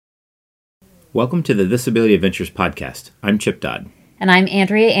Welcome to the thisABILITY Adventures podcast. I'm Chip Dodd. And I'm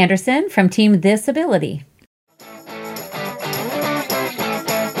Andrea Anderson from Team thisABILITY.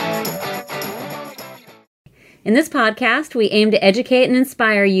 In this podcast, we aim to educate and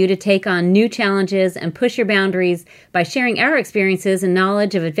inspire you to take on new challenges and push your boundaries by sharing our experiences and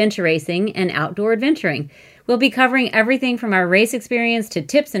knowledge of adventure racing and outdoor adventuring. We'll be covering everything from our race experience to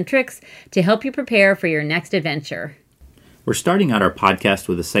tips and tricks to help you prepare for your next adventure. We're starting out our podcast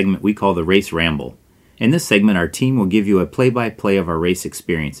with a segment we call the Race Ramble. In this segment, our team will give you a play-by-play of our race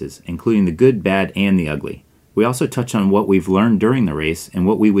experiences, including the good, bad, and the ugly. We also touch on what we've learned during the race and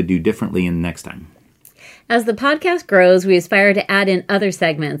what we would do differently in the next time. As the podcast grows, we aspire to add in other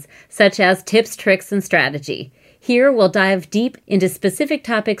segments, such as tips, tricks, and strategy. Here, we'll dive deep into specific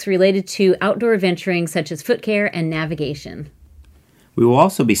topics related to outdoor adventuring, such as foot care and navigation. We will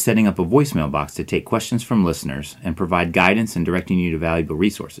also be setting up a voicemail box to take questions from listeners and provide guidance and directing you to valuable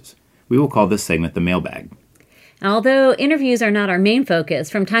resources. We will call this segment the mailbag. Although interviews are not our main focus,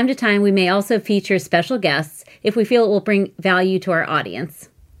 from time to time we may also feature special guests if we feel it will bring value to our audience.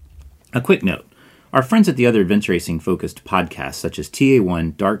 A quick note. Our friends at the other adventure racing focused podcasts such as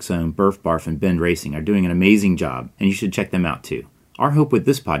TA1, Dark Zone, Burf Barf, and Bend Racing are doing an amazing job, and you should check them out too. Our hope with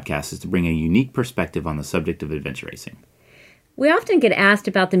this podcast is to bring a unique perspective on the subject of adventure racing. We often get asked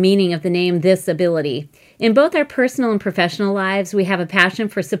about the meaning of the name thisABILITY. In both our personal and professional lives, we have a passion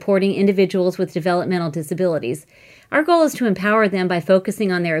for supporting individuals with developmental disabilities. Our goal is to empower them by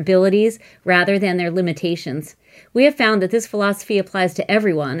focusing on their abilities rather than their limitations. We have found that this philosophy applies to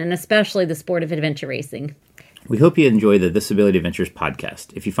everyone, and especially the sport of adventure racing. We hope you enjoy the thisABILITY Adventures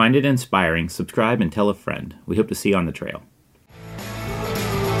podcast. If you find it inspiring, subscribe and tell a friend. We hope to see you on the trail.